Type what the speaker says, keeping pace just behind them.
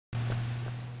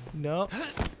No,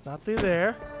 not through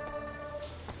there.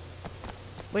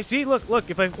 Wait, see, look.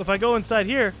 If I go inside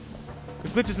here,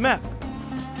 it glitches the map.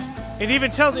 It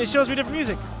even tells me, it shows me different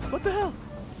music. What the hell?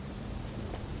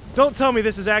 Don't tell me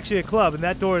this is actually a club and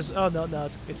that door is. Oh no,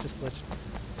 it's just glitched.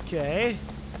 Okay.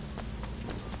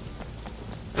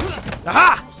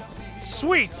 Aha!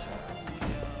 Sweet.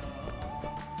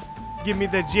 Give me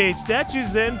the jade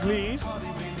statues then, please.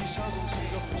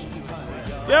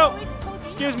 Yo,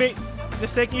 excuse me.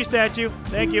 Just taking your statue.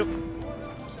 Thank you.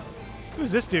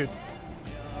 Who's this dude?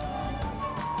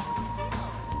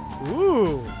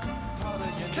 Ooh.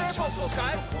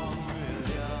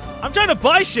 I'm trying to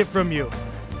buy shit from you.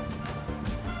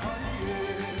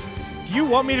 Do you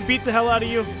want me to beat the hell out of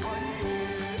you?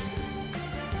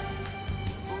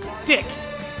 Dick.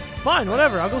 Fine,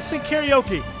 whatever. I'll go sing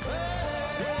karaoke.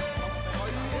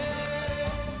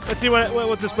 Let's see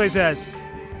what this place has.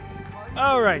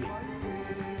 Alrighty.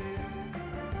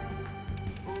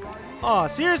 Aw,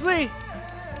 seriously?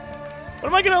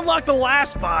 When am I gonna unlock the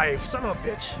last 5? Son of a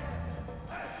bitch.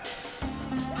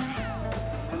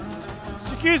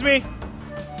 Excuse me.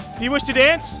 Do you wish to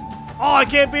dance? Oh, I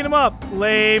can't beat him up.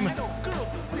 Lame.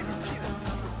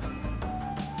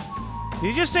 Did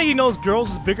he just say he knows girls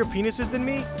with bigger penises than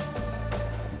me?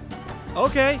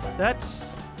 Okay,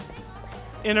 that's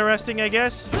interesting, I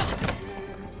guess.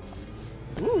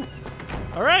 Ooh.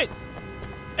 Alright.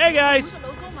 Hey, guys.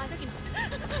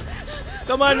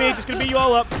 Don't mind me, just gonna beat you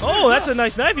all up. Oh, that's a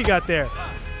nice knife you got there.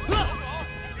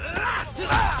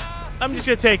 I'm just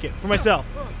gonna take it for myself.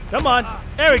 Come on.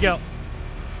 There we go.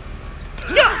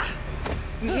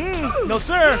 No,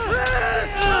 sir.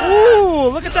 Ooh,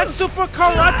 look at that super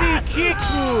karate kick.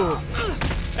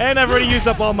 And I've already used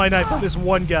up all my knife on this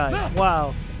one guy.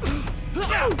 Wow.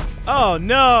 Oh,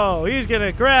 no. He's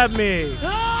gonna grab me.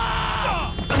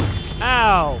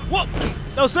 Ow. Whoa.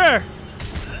 No, sir.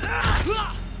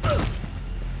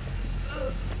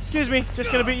 Excuse me.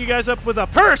 Just gonna beat you guys up with a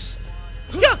purse.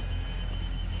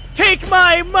 Take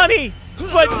my money,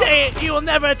 but you will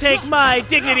never take my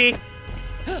dignity.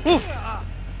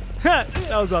 That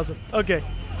was awesome. Okay.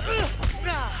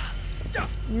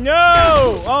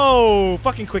 No! Oh,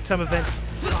 fucking quick time events.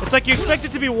 It's like you expect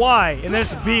it to be Y, and then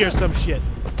it's B or some shit.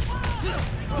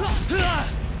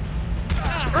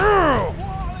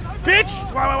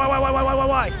 Bitch!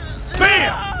 Why?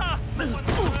 Bam!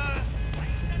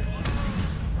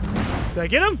 Did I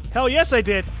get him? Hell yes, I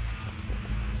did.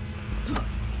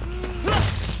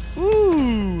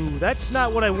 Ooh, that's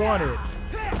not what I wanted.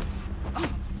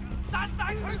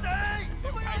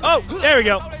 Oh, there we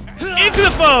go. Into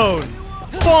the phones.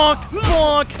 Bonk,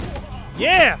 bonk.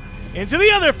 Yeah, into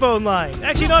the other phone line.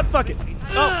 Actually, not. Fuck it.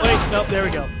 Oh, wait. No, there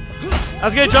we go. I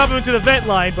was gonna drop him into the vent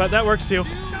line, but that works too.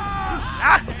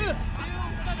 Ah!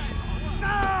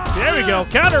 There we go.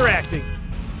 Counteracting.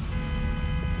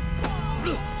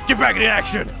 Get back into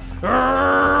action.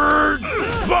 Oh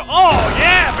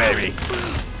yeah, baby.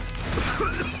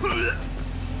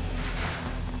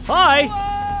 Hi.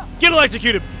 Get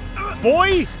electrocuted,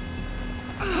 boy.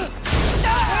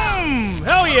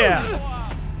 Hell yeah.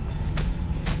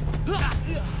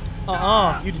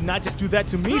 You did not just do that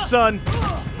to me, son.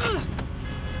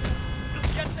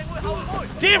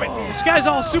 Damn it. This guy's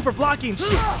all super blocking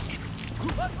shit.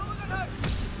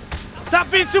 Stop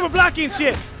being super blocking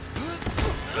shit.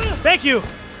 Thank you.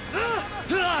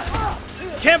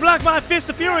 Can't block my fist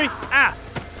of fury. Ah.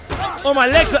 Oh, my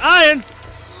legs are iron.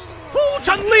 Woo,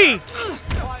 Chun-Li.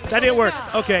 That didn't work.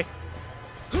 Okay.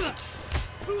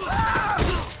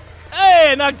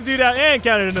 Hey, knocked the dude out and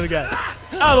countered another guy.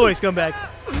 Out of the way, scumbag.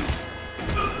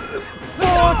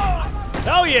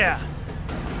 Oh yeah.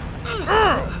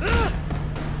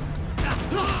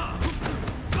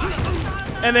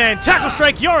 And then tackle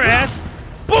strike your ass.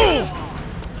 Boom.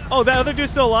 Oh, that other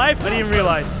dude's still alive? I didn't even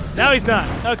realize. Now he's not.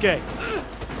 Okay.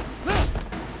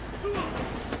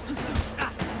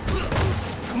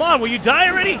 Come on, will you die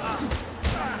already?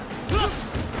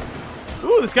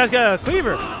 Ooh, this guy's got a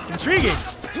cleaver. Intriguing.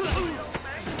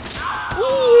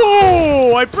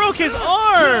 Ooh, I broke his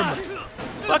arm.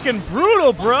 Fucking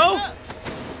brutal, bro.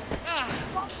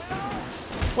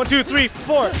 1, 2, 3,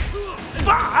 4.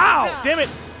 Ow! Damn it.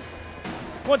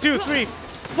 1, 2, 3,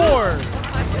 4.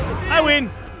 I win.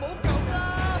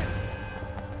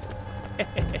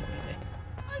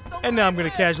 And now I'm gonna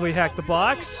casually hack the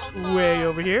box way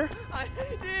over here.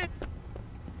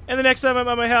 And the next time I'm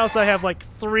at my house, I have like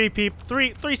three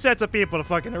sets of people to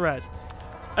fucking arrest.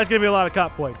 That's gonna be a lot of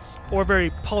cop points, or a very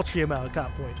paltry amount of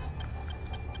cop points.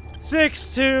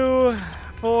 6, 2,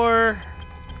 4,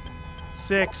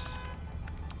 6.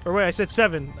 Or wait, I said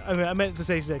 7. I meant to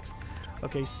say 6.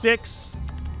 Okay, 6,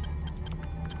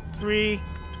 3,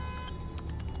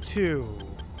 2.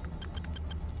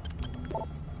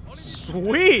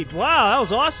 Sweet! Wow, that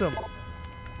was awesome.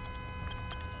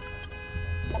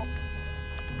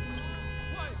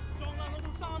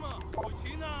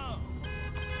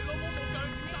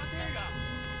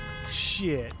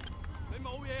 Shit.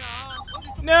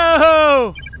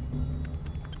 No!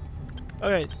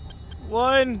 Okay.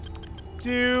 1,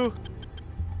 2,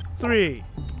 3.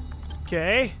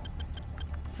 Okay.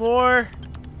 4,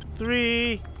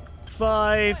 3,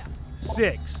 5,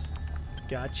 6.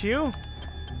 Got you.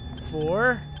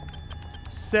 4,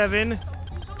 7,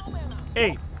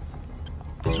 8.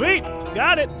 Sweet!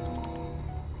 Got it!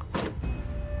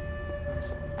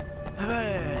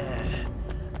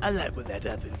 I like when that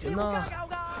happens, you know?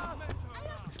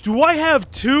 Do I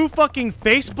have 2 fucking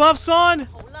face buffs on?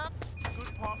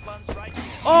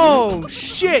 Oh,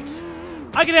 shit!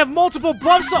 I can have multiple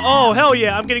buffs on. Oh, hell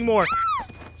yeah, I'm getting more.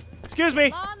 Excuse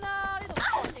me.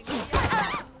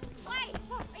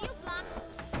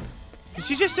 Did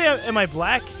she just say, am I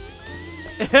black?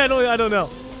 I don't know.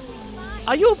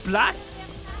 Are you black?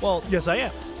 Well, yes, I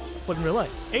am. But in real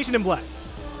life. Asian and black.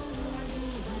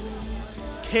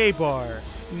 K-bar.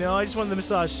 No, I just wanted the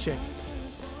massage chick.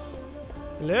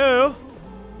 Hello?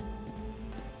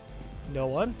 No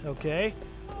one? Okay.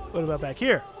 What about back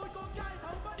here?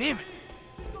 Damn it.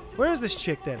 Where is this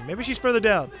chick then? Maybe she's further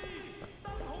down.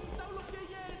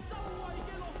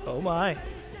 Oh my.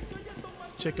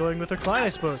 Chick going with her client, I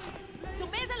suppose.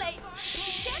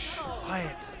 Shh.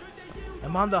 Quiet.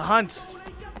 I'm on the hunt.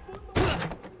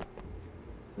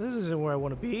 This isn't where I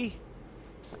want to be.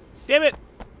 Damn it.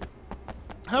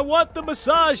 I want the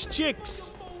massage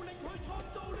chicks.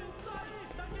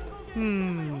 I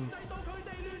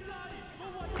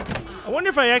wonder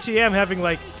if I actually am having,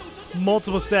 like,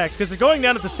 multiple stacks, because they're going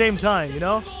down at the same time, you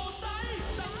know?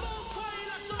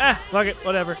 Ah, fuck it,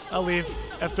 whatever. I'll leave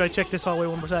after I check this hallway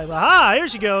one more time. Aha, here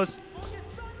she goes.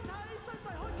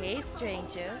 Hey,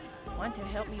 stranger. Want to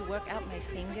help me work out my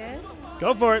fingers?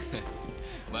 Go for it.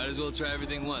 Might as well try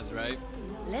everything once, right?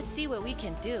 Let's see what we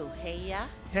can do, hey ya?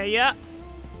 Hey, yeah.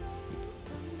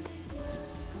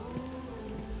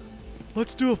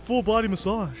 Let's do a full body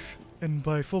massage. And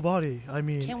by full body, I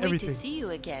mean Can't everything. wait to see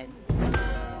you again.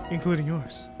 Including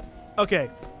yours. Okay.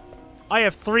 I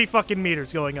have 3 fucking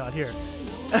meters going on here.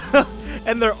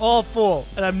 And they're all full.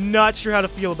 And I'm not sure how to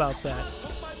feel about that.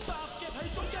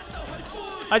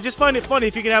 I just find it funny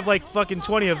if you can have like fucking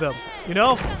 20 of them. You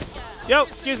know? Yo,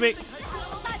 excuse me.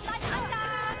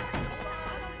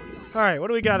 Alright, what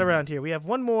do we got around here? We have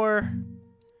one more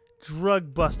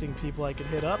drug busting people I can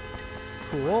hit up.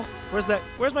 Cool. Where's that?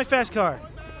 Where's my fast car?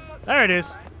 There it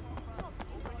is.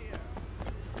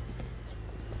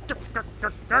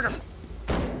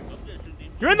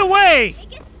 You're in the way!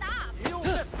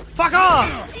 Fuck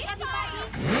off!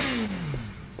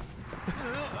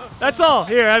 That's all.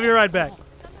 Here, have your ride back.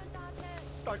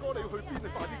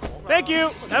 Thank you.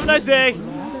 Have a nice day.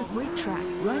 Another great track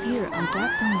right here on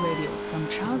Dapton Radio from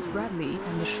Charles Bradley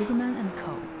and the Sugarman and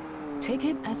Co. Take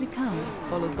it as it comes,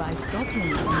 followed by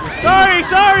Scorpion. Sorry!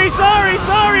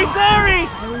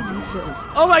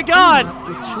 Oh my god!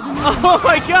 Oh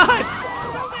my god!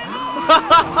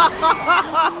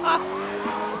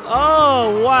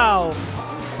 Oh wow!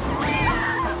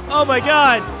 Oh my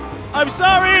god! I'm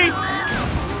sorry!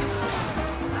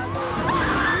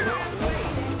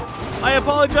 I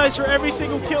apologize for every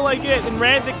single kill I get, and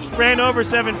ran over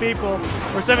 7 people,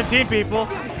 or 17 people,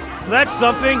 so that's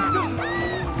something.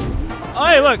 Oh,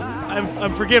 hey, look,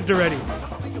 I'm forgived already.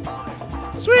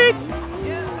 Sweet.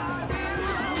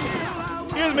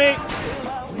 Excuse me.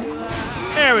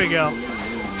 There we go.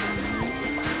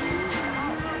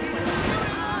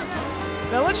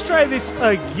 Now let's try this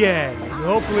again.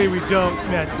 Hopefully we don't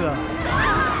mess up.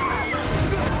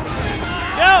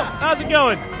 Yo, how's it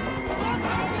going?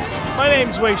 My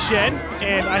name's Wei Shen,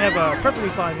 and I have a perfectly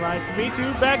fine line for me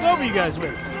to back over you guys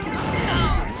with.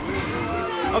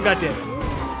 Oh, god damn it.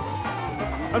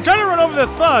 I'm trying to run over the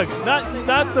thugs, not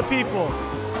the people.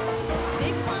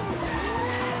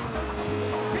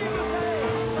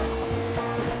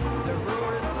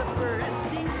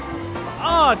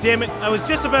 Oh, damn it. I was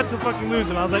just about to fucking lose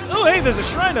him. I was like, oh, hey, there's a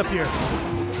shrine up here.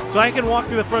 So I can walk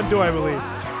through the front door, I believe.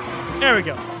 There we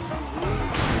go.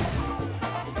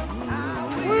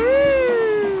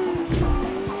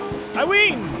 I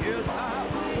win!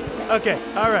 Okay,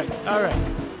 alright.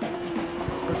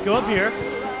 Let's go up here.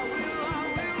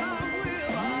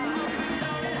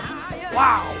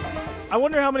 Wow! I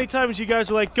wonder how many times you guys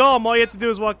were like, GaLm, all you have to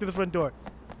do is walk through the front door.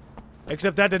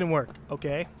 Except that didn't work.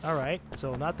 Okay, alright.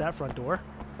 So not that front door.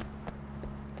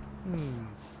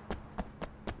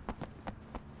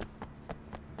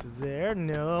 Through there,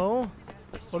 no.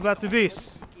 What about through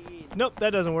this? Nope, that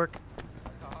doesn't work.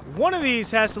 One of these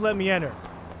has to let me enter.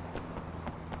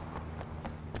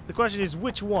 The question is,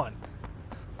 which one?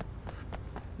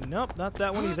 Nope, not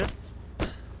that one either.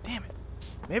 Damn it.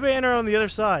 Maybe I enter on the other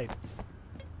side.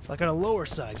 Like on a lower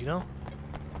side, you know?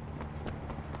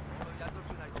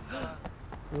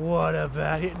 What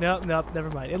about it? Nope, nope, never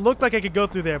mind. It looked like I could go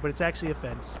through there, but it's actually a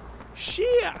fence.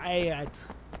 Shit.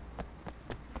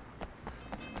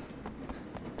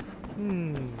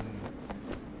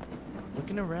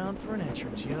 Looking around for an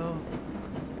entrance, yo.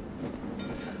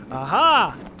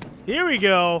 Aha! Here we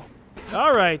go.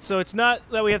 Alright, so it's not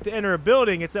that we have to enter a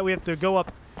building, it's that we have to go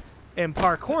up and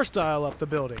parkour style up the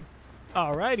building.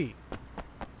 Alrighty.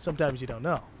 Sometimes you don't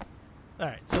know.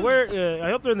 Alright, so I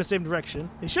hope they're in the same direction.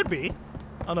 They should be.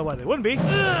 I don't know why they wouldn't be.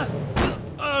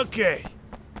 Okay.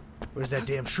 Where's that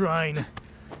damn shrine?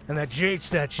 And that jade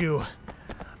statue?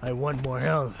 I want more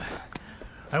health.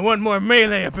 I want more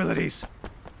melee abilities.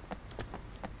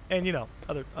 And, you know,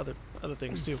 other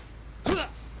things, too. I'm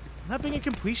not being a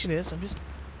completionist, I'm just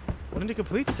wanting to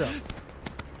complete stuff.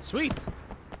 Sweet.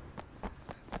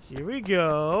 Here we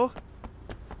go.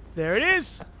 There it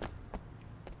is.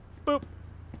 Boop.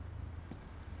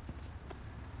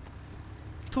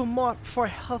 To mark for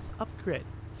health upgrade.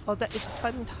 Oh, that is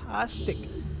fantastic.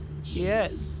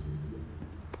 Yes.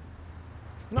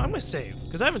 No, I'm gonna save,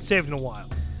 because I haven't saved in a while.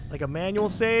 Like a manual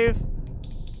save.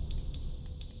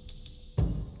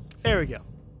 There we go.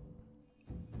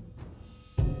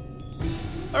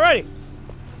 Alrighty.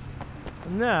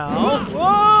 Now,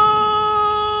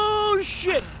 whoa,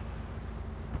 shit.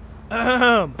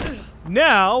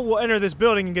 Now we'll enter this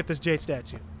building and get this jade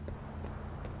statue.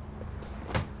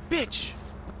 Bitch.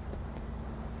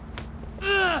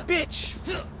 Bitch.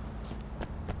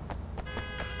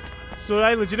 So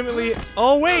I legitimately.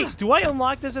 Oh wait, do I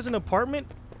unlock this as an apartment?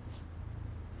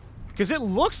 Because it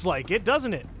looks like it,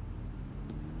 doesn't it?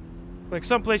 Like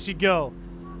someplace you go.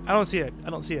 I don't see a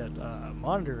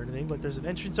monitor or anything, but there's an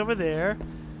entrance over there.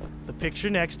 The picture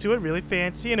next to it, really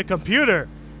fancy, and a computer.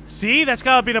 See, that's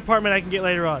gotta be an apartment I can get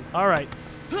later on. All right.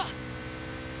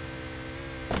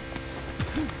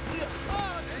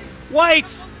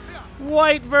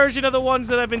 White version of the ones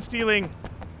that I've been stealing.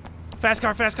 Fast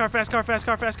car, fast car, fast car, fast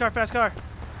car, fast car, fast car.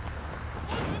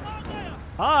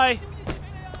 Hi.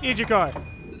 Need your car.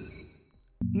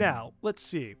 Now, let's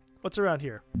see. What's around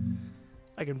here?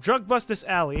 I can drug bust this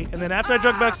alley, and then after I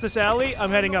drug bust this alley, I'm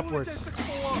heading upwards.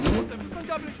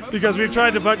 Because we've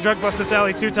tried to drug bust this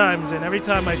alley 2 times, and every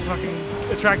time I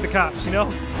fucking attract the cops, you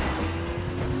know?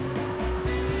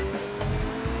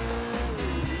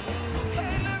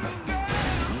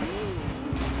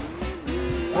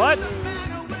 What?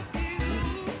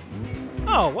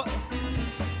 Oh, what?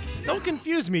 Don't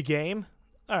confuse me, game.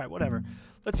 Alright, whatever.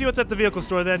 Let's see what's at the vehicle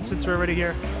store then, since we're already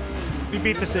here. We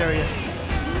beat this area.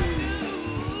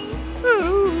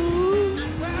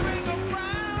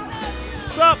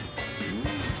 What's up?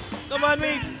 Don't mind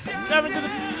me. Driving to the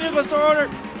vehicle store order.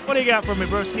 What do you got for me,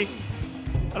 broski?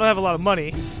 I don't have a lot of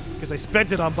money, because I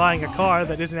spent it on buying a car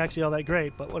that isn't actually all that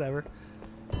great, but whatever.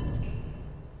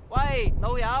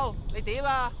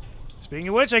 Speaking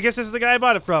of which, I guess this is the guy I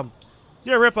bought it from.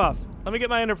 You're a ripoff. Let me get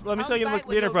my let me sell you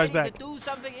the Enterprise back. Do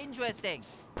something interesting.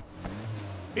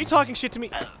 Are you talking shit to me?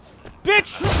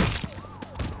 Bitch!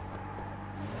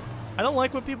 I don't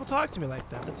like when people talk to me like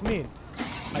that. That's mean.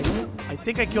 I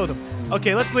think I killed him.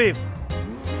 Okay, let's leave.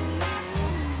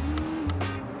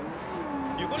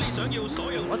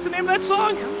 What's the name of that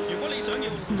song?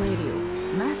 Radio.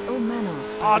 Mass O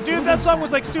Manos. Oh, dude, that song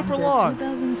was like super long.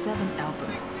 2007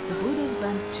 album. The Buddha's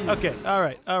Band 2. Okay,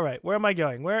 alright. Where am I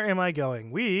going?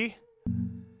 We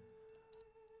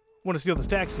want to steal this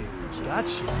taxi.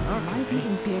 Gotcha. Mighty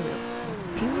Imperials.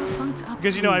 Pure funked up.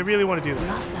 Because, you know, I really want to do that.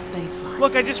 Love that baseline.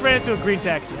 Look, I just ran into a green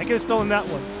taxi. I could have stolen that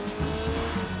one.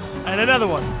 And another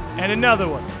one. And another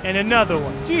one. And another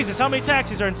one. Jesus, how many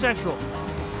taxis are in Central?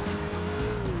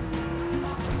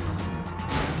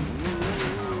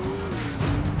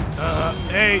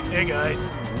 Hey guys.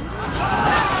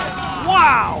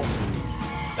 Wow!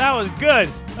 That was good.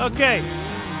 Okay.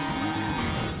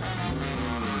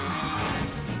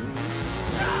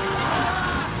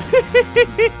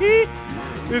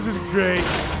 This is great.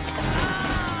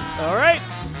 All right.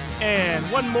 And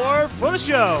one more for the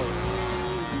show.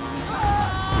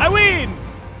 I win!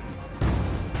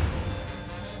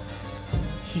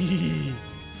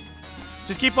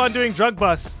 Just keep on doing drug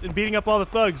busts and beating up all the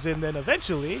thugs, and then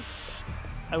eventually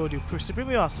I will do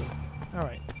supremely awesome.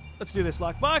 Alright, let's do this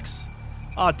lockbox.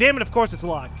 Aw, damn it, of course it's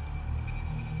locked.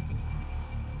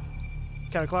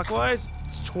 Counterclockwise,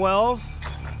 it's 12.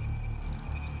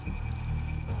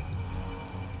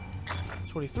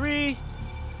 23.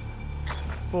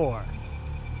 4.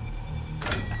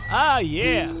 Ah,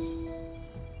 yeah.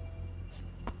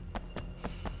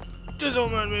 Just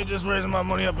don't mind me just raising my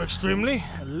money up extremely.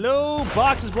 Hello,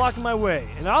 boxes blocking my way.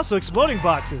 And also exploding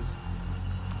boxes.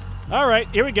 Alright,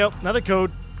 here we go. Another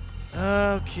code.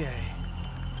 Okay.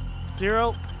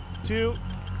 0, 2,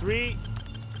 3,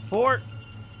 4.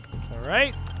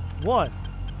 Alright. 1,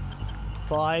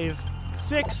 5,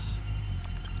 6.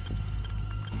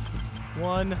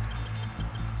 1,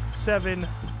 7,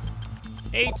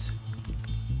 8.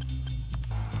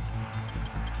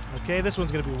 Okay, this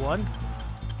one's gonna be 1,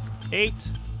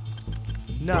 8,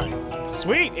 9.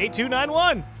 Sweet!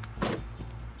 8291!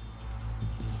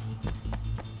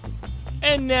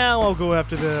 And now I'll go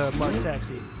after the marked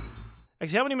taxi.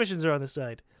 Actually, how many missions are on this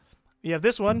side? You have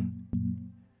this one,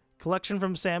 collection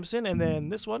from Samson, and then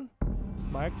this one,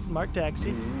 marked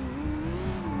taxi.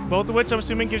 Both of which I'm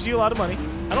assuming gives you a lot of money.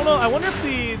 I don't know. I wonder if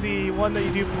the one that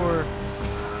you do for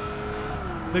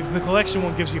the collection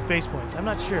one gives you face points. I'm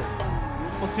not sure.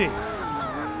 We'll see.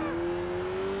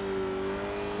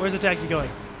 Where's the taxi going?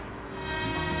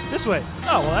 This way.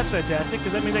 Oh, well, that's fantastic,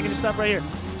 because that means I can just stop right here.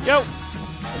 Yo!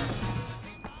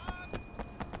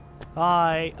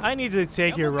 Hi, I need to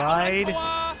take your ride.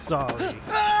 Sorry.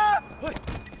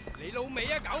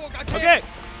 Okay.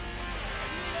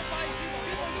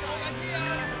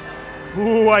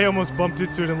 Ooh, I almost bumped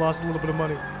into it and lost a little bit of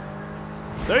money.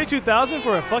 32,000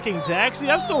 for a fucking taxi?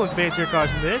 I've stolen fancier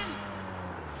cars than this.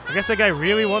 I guess that guy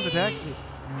really wants a taxi.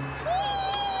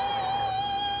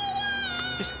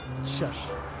 Just shush.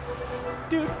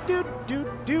 Do do do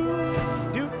do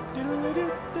do do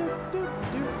do do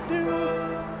do.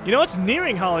 You know, it's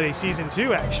nearing holiday season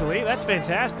too, actually. That's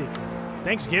fantastic.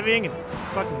 Thanksgiving and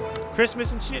fucking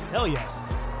Christmas and shit. Hell yes.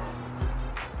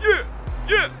 Yeah,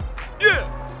 yeah,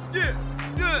 yeah. Yeah,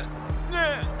 yeah,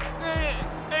 yeah,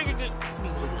 yeah.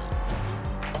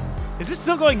 Is it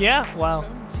still going? Yeah? Wow.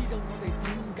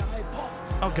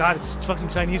 Oh god, it's fucking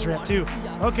Chinese rap too.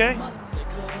 Okay.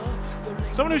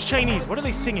 Someone who's Chinese, what are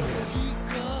they singing this?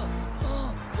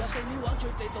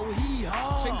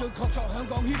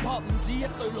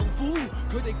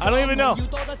 I don't even know.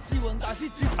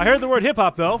 I heard the word hip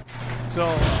hop though, so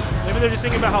maybe they're just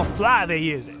singing about how fly they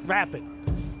is at rapping.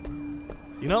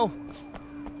 You know?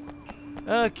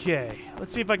 Okay,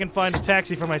 let's see if I can find a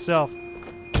taxi for myself.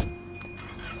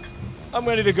 I'm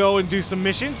ready to go and do some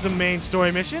missions, some main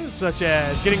story missions, such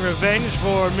as getting revenge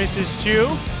for Mrs. Chu.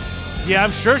 Yeah,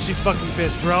 I'm sure she's fucking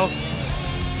pissed, bro.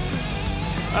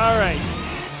 Alright.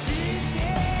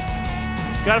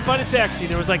 Gotta find a taxi.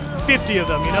 There was like 50 of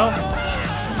them, you know?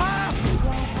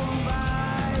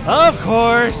 Of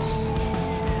course.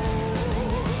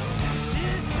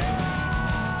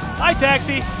 Hi,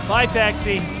 taxi. Bye,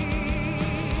 taxi.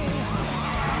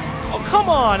 Oh, come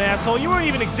on, asshole. You weren't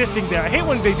even existing there. I hate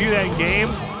when they do that in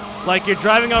games. Like, you're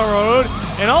driving on a road,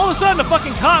 and all of a sudden, the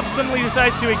fucking cop suddenly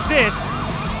decides to exist.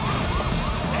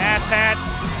 Asshat.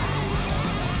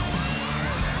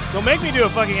 Don't make me do a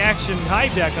fucking action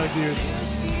hijack on a dude.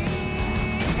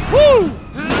 Woo!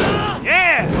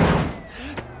 Yeah!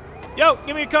 Yo,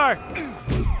 give me a car.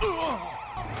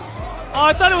 Oh,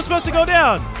 I thought it was supposed to go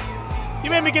down. You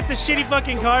made me get this shitty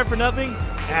fucking car for nothing?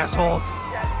 Assholes.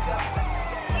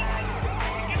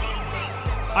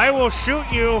 I will shoot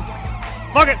you.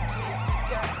 Fuck it.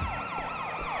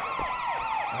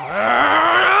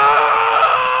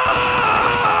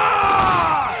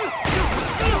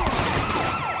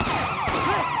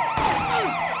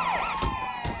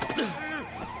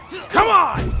 Come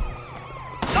on.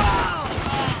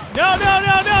 No, no,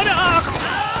 no, no, no.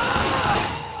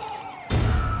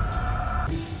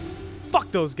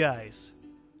 Fuck those guys.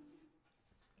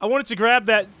 I wanted to grab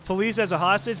that police as a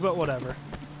hostage, but whatever.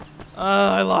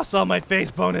 I lost all my face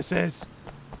bonuses.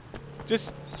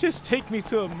 Just take me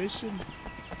to a mission.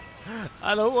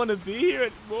 I don't want to be here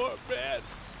anymore, man.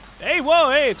 Hey, whoa,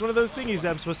 hey, it's one of those thingies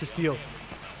that I'm supposed to steal.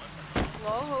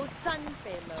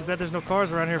 Too bad there's no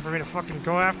cars around here for me to fucking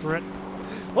go after it.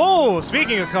 Oh,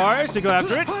 speaking of cars, to go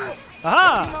after it.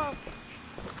 Aha!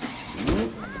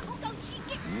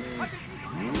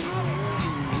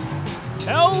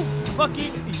 Hell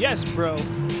fucking yes, bro.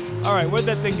 Alright, where'd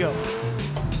that thing go?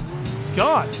 It's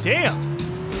gone. Damn.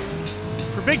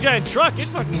 For a big giant truck, it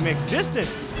fucking makes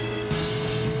distance.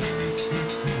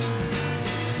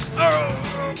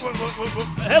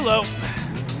 Hello.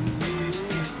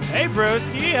 Hey,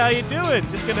 broski, how you doing?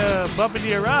 Just gonna bump into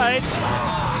your ride.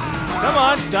 Come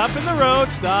on, stop in the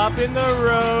road. Stop in the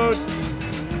road.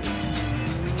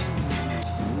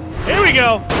 Here we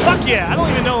go. Fuck yeah. I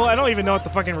don't even know what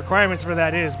the fucking requirements for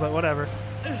that is, but whatever.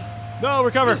 No,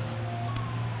 recover.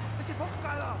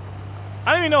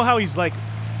 I don't even know how he's, like,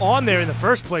 on there in the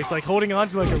first place, like, holding on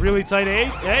to, like, a really tight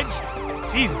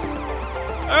edge. Jesus.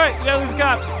 Alright, we gotta lose the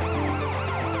cops.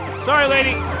 Sorry,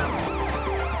 lady.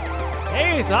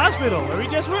 Hey, it's a hospital, where we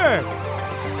just were.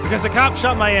 Because the cop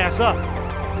shot my ass up.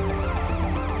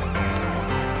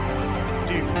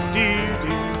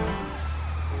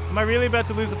 Am I really about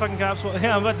to lose the fucking cops? Well,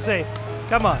 yeah, I'm about to say,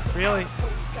 come on, really?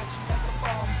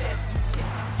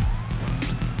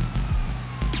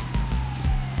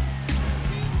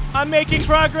 I'm making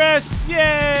progress!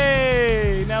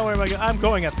 Yay! Now where am I going? I'm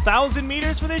going 1,000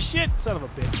 meters for this shit? Son of a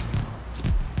bitch.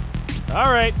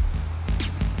 Alright.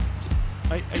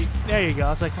 There you go.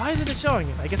 I was like, why isn't it showing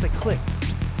it? I guess I clicked.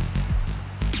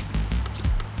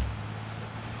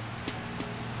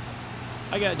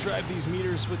 I gotta drive these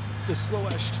meters with the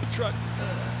slow-ass truck.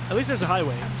 At least there's a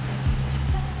highway.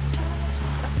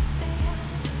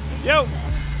 Yo!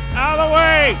 Out of the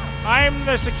way! I'm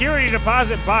the security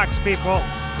deposit box, people.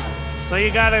 So you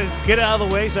gotta get out of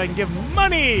the way so I can give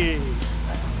money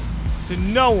to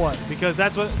no one, because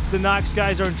that's what the Nox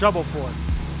guys are in trouble for.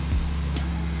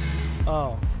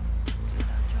 Oh.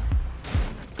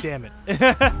 Damn it.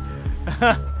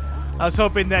 I was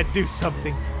hoping that'd do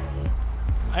something.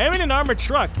 I am in an armored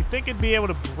truck. You'd think it'd be able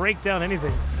to break down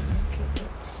anything.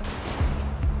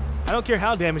 I don't care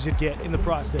how damaged it'd get in the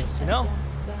process, you know?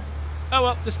 Oh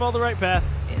well, just follow the right path.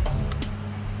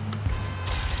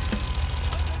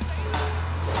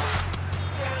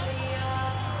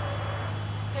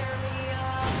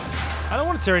 I don't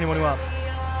want to tear anyone up.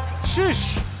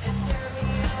 Shush!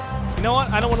 You know what?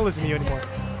 I don't want to listen to you anymore.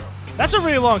 That's a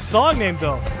really long song name,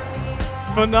 though.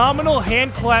 Phenomenal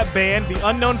hand clap band, The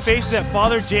Unknown Faces at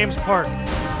Father James Park.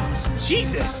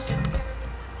 Jesus!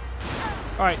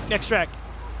 Alright, next track.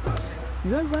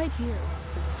 You're right here.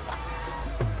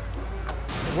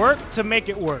 Work to make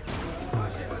it work.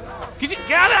 Cause you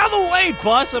got out of the way,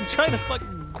 boss! I'm trying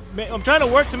to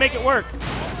work to make it work.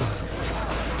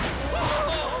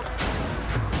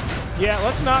 Yeah,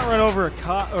 let's not run over a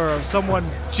cop or someone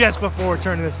just before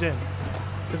turning this in.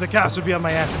 Because the cops would be on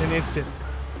my ass in an instant.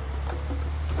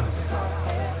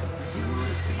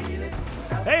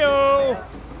 Heyo!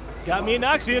 Got me a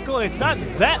Nox vehicle, and it's not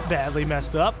that badly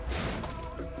messed up.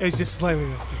 It's just slightly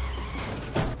messed up.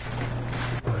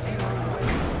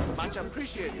 Much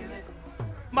appreciated.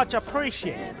 Much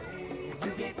appreciated.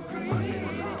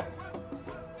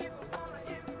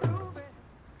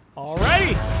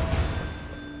 Alrighty!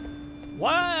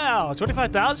 Wow,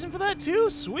 25,000 for that too?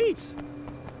 Sweet.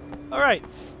 Alright,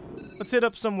 let's hit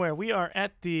up somewhere. We are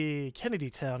at the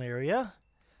Kennedy Town area,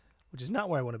 which is not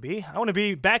where I want to be. I want to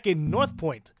be back in North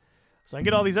Point, so I can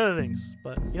get all these other things.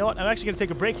 But you know what? I'm actually going to take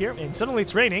a break here, and suddenly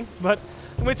it's raining, but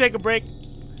I'm going to take a break,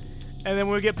 and then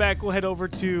when we get back, we'll head over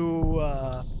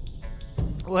to,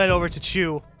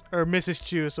 Chu, or Mrs.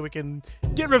 Chu, so we can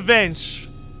get revenge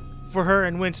for her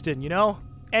and Winston, you know?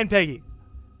 And Peggy.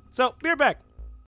 So, be right back.